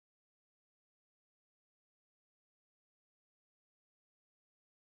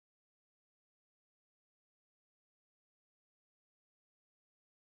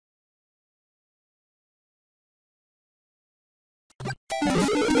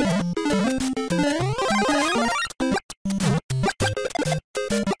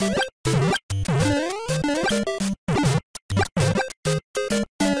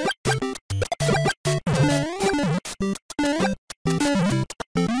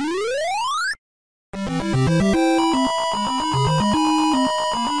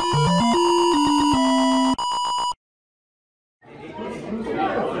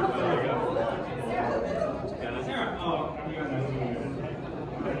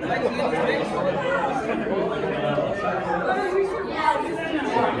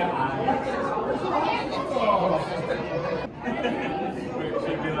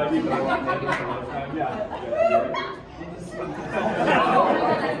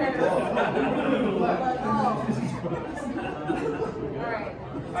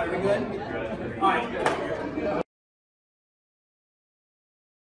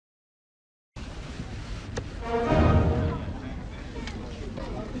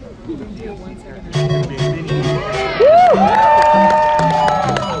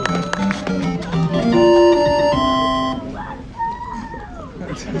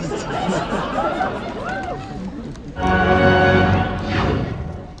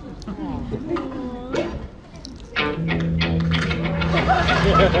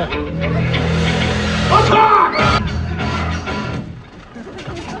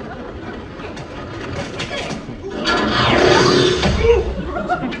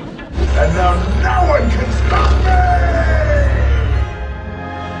And now no one can stop me!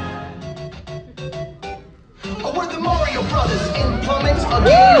 Oh, we're the Mario Brothers in plumbing's a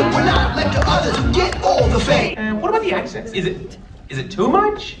game. We're not left to others who get all the fame. What about the accents? Is it too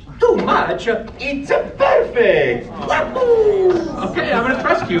much? Too much? It's perfect! Okay, I'm gonna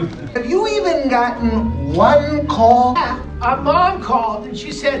trust you. Have you even gotten one call? Our mom called and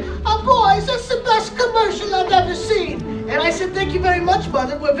she said, "Oh boys, that's the best commercial I've ever seen." And I said, "Thank you very much,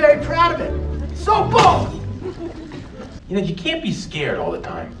 Mother. We're very proud of it." So boom! You know, you can't be scared all the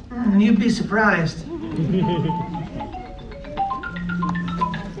time. You'd be surprised.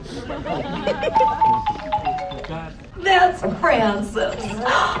 That's Francis.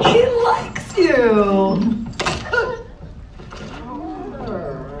 He likes you.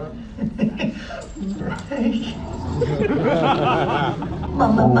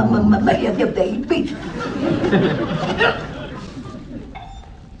 Mama, your baby.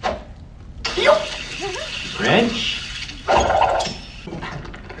 French?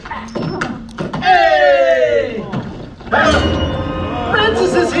 Hey!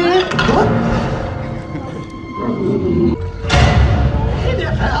 Francis is here. Hey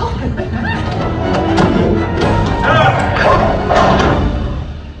there, pal.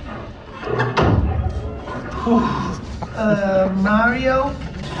 Mario?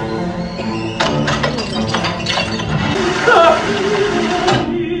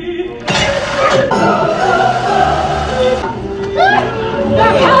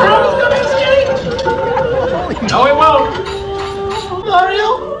 No, it won't. Mario?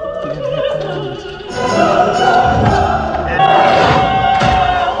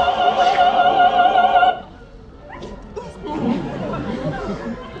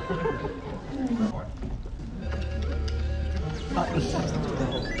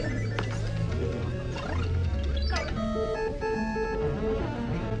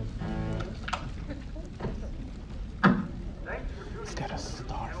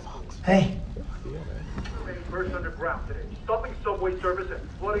 Hey. First underground today, stopping subway service and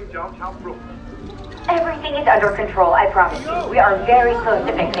flooding downtown Brooklyn. Everything is under control, I promise you. We are very close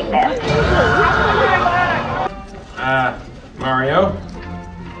to fixing this. Mario?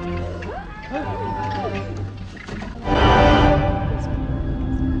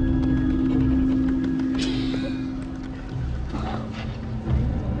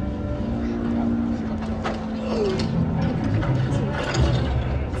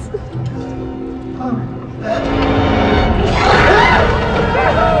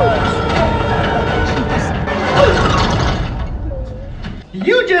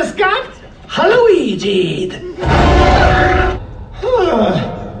 You just got Luigi'd.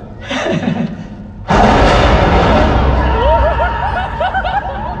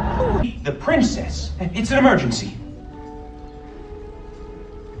 The princess. It's an emergency.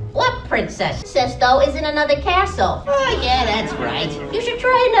 What princess? Sesto is in another castle. Oh, yeah, that's right. You should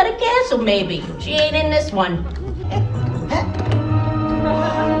try another castle, maybe. She ain't in this one.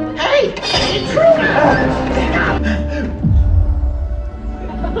 Hey!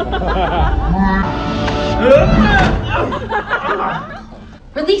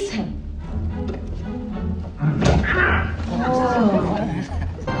 Release him.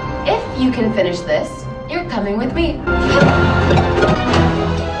 If you can finish this, you're coming with me.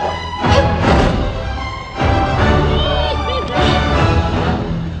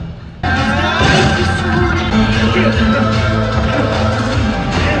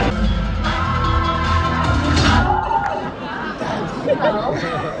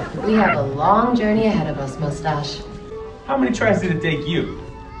 Well, we have a long journey ahead of us, Mustache. How many tries did it take you?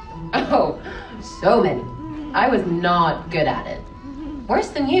 Oh, so many. I was not good at it. Worse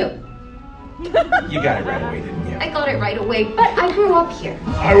than you. You got it right away, didn't you? I got it right away, but I grew up here.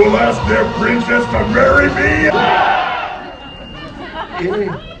 I will ask their princess to marry me.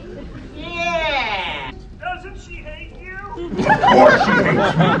 Yeah. Doesn't she hate you? Of course she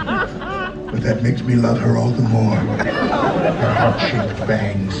hates me. But that makes me love her all the more. Her heart-shaped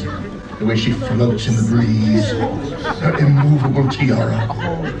bangs, the way she floats in the breeze, her immovable tiara.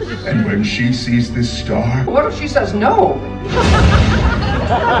 And when she sees this star... What if she says no?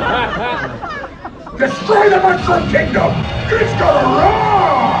 Destroy the Mushroom Kingdom! It's gonna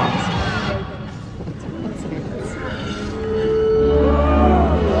rock!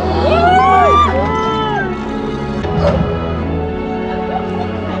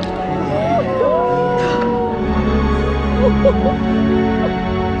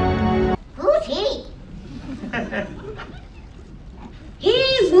 Who's he?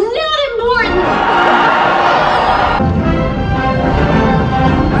 He's not important!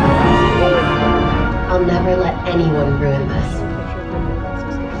 I'll never let anyone ruin this.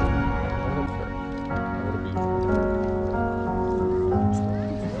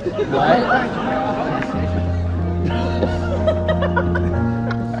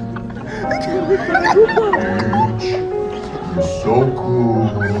 So cool.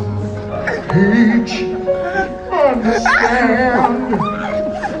 Peach, understand.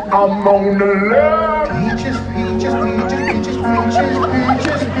 I'm on the love. Peaches, peaches, peaches, peaches, peaches,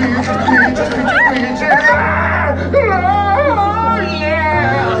 peaches, peaches, peaches, peaches, peaches. Oh,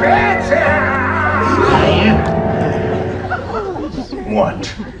 yeah, what?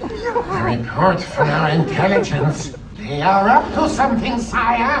 A report from our intelligence. They are up to something,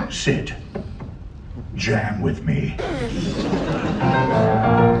 sire. Sit. Jam with me.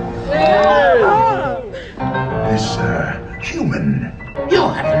 This, human. You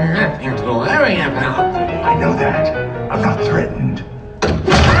have nothing to worry about. I know that. I'm not threatened.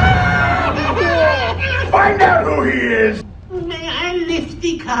 Find out who he is! May I lift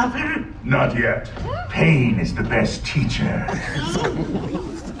the cover? Not yet. Pain is the best teacher.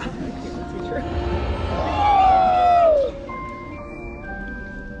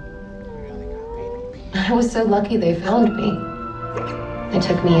 I was so lucky they found me. They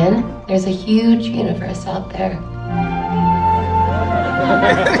took me in. There's a huge universe out there.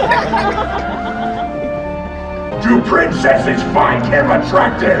 Do princesses find him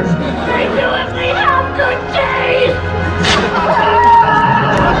attractive? They do if they have good taste.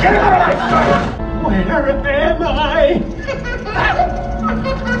 Get out of my sight! Where am I?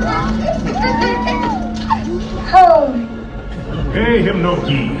 Home. Pay him no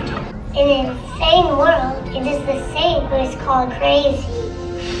heed. In an insane world, it is the same who is called crazy.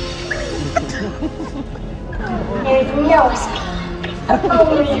 There is no escape.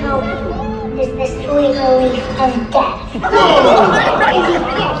 Only hope is the sweet relief of death.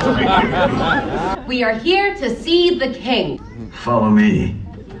 We are here to see the king. Follow me.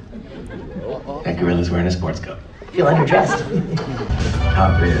 That gorilla's wearing a sports coat. Feel underdressed.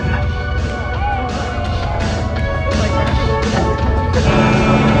 Hop in.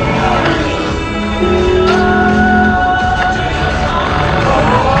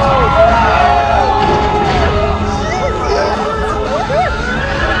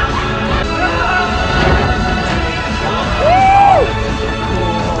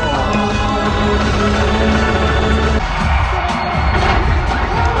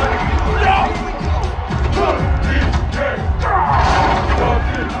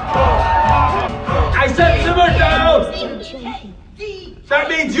 That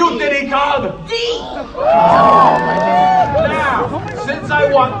means you did it, Cobb! Now, since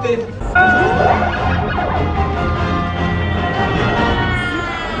I want this...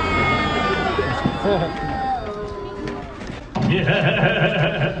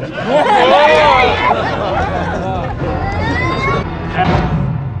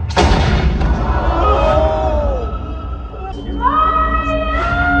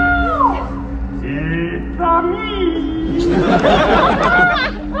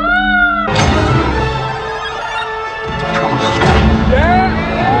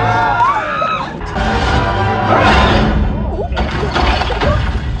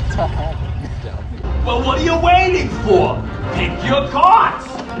 Well, what are you waiting for? Pick your cards!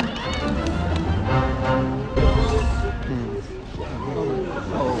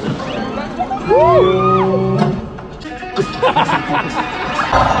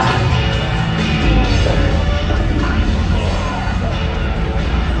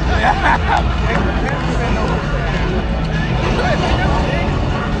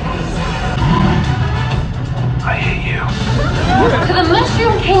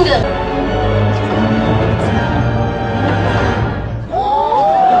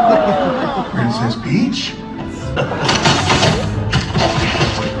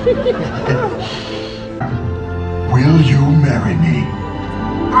 Will you marry me?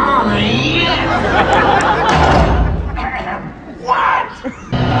 Oh, yeah! What?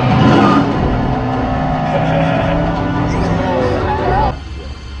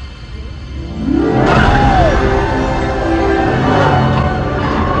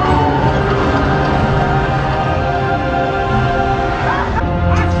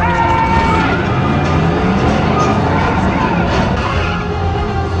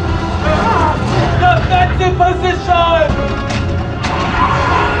 That's in position!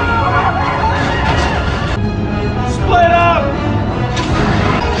 Split up!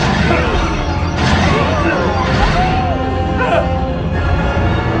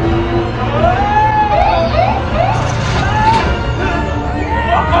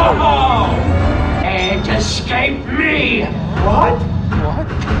 Can't escape me! What?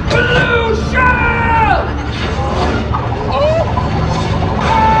 Illusion!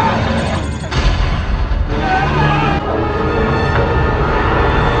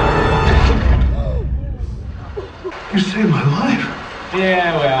 You saved my life.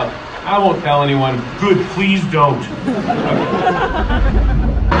 Yeah, well, I won't tell anyone. Good, please don't.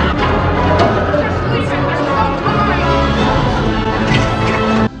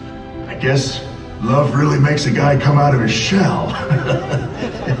 I guess love really makes a guy come out of his shell.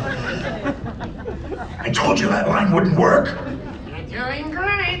 I told you that line wouldn't work. You're doing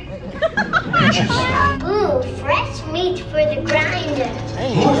great. Bitches. Ooh, fresh meat for the grinder.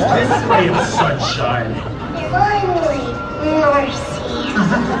 Who's this ray of sunshine? Finally, mercy.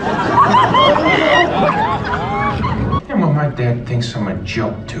 And what my dad thinks I'm a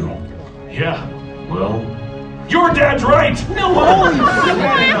joke too. Yeah, well, your dad's right! No, holy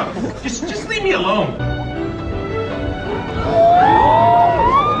shit! Just leave me alone.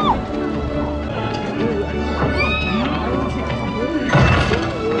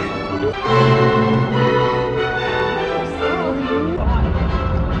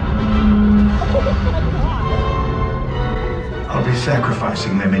 I'll be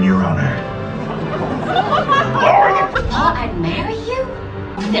sacrificing them in your honor. Pa, I'd marry you?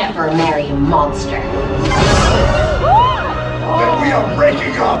 Never marry a monster. Then we are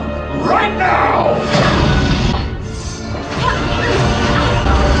breaking up right now!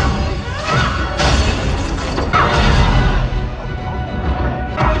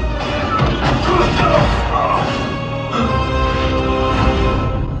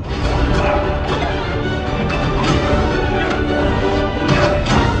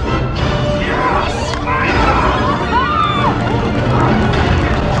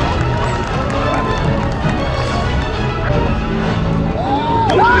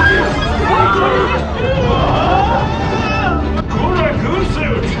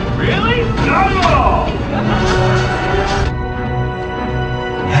 Really? Not at all!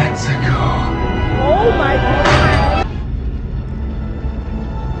 Mexico. Oh my God!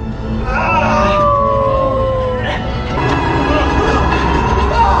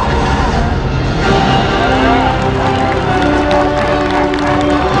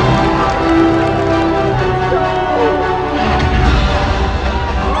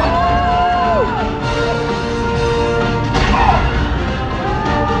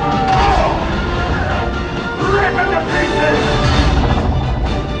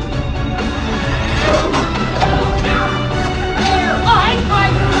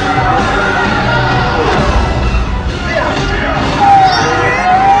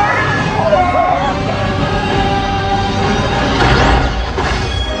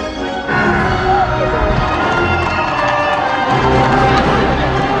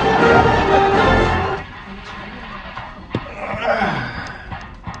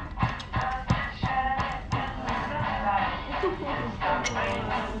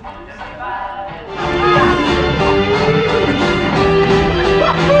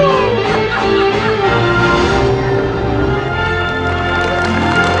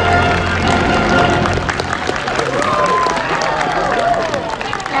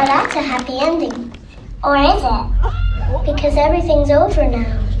 Now that's a happy ending. Or is it? Because everything's over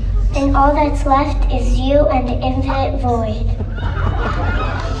now. And all that's left is you and the infinite void.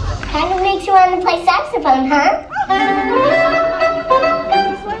 Kind of makes you want to play saxophone, huh?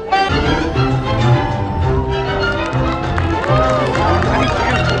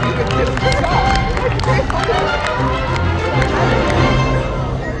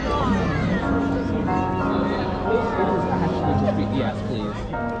 Yes, please.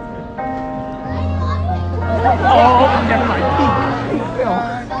 Oh, never mind.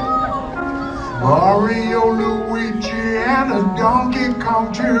 Mario, Luigi, and a Donkey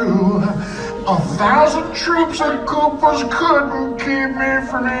Kong too. 1,000 troops of Koopas couldn't keep me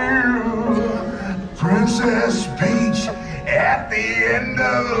from you. Princess Peach at the end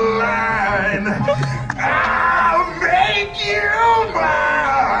of the line. I'll make you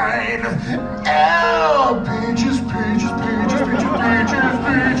mine. Oh, peaches, peaches, peaches, peaches, peaches,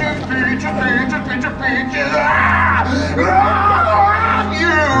 peaches, peaches, peaches, peaches, peaches.